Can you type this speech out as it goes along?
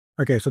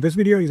Okay, so this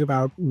video is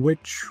about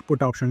which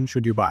put option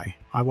should you buy.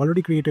 I've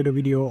already created a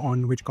video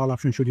on which call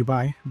option should you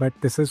buy, but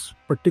this is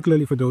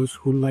particularly for those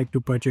who like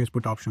to purchase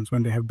put options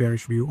when they have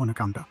bearish view on a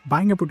counter.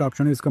 Buying a put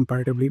option is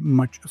comparatively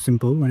much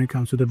simple when it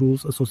comes to the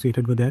rules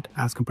associated with it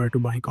as compared to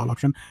buying call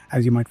option,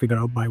 as you might figure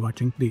out by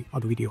watching the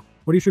other video.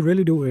 What you should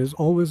really do is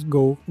always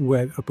go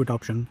with a put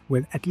option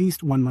with at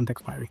least 1 month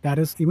expiry. That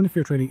is, even if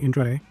you're trading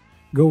intraday,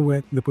 go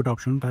with the put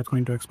option that's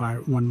going to expire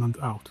 1 month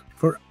out.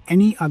 For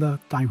any other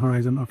time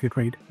horizon of your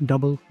trade,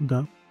 double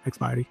the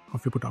expiry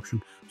of your put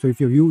option. So if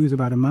your view is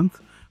about a month,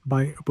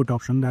 buy a put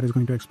option that is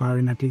going to expire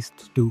in at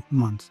least 2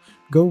 months.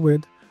 Go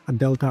with a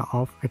delta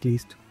of at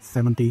least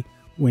 70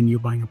 when you're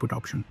buying a put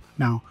option.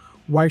 Now,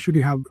 why should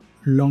you have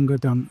longer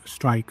term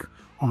strike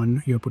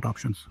on your put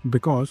options?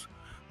 Because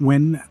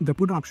when the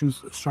put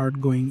options start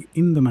going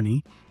in the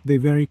money, they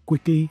very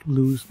quickly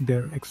lose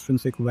their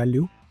extrinsic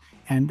value,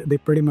 and they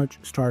pretty much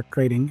start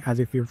trading as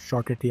if you've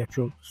shorted the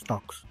actual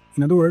stocks.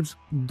 In other words,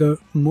 the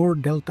more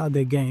delta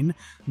they gain,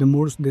 the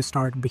more they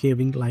start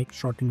behaving like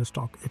shorting the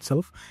stock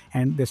itself,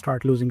 and they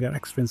start losing their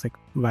extrinsic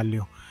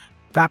value.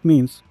 That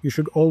means you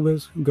should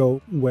always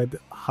go with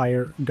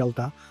higher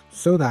delta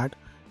so that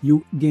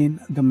you gain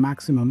the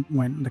maximum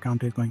when the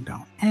counter is going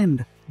down.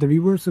 And the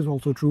reverse is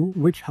also true,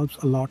 which helps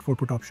a lot for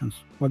put options.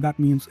 What that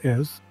means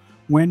is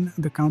when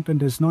the counter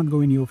does not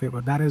go in your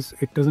favor, that is,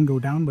 it doesn't go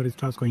down, but it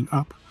starts going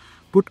up,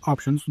 put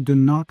options do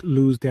not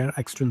lose their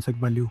extrinsic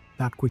value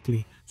that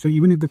quickly. So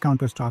even if the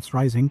counter starts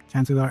rising,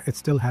 chances are it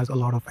still has a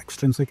lot of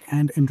extrinsic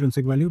and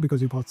intrinsic value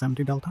because you bought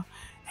 70 delta.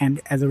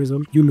 And as a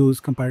result, you lose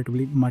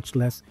comparatively much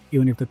less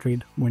even if the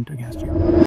trade went against you.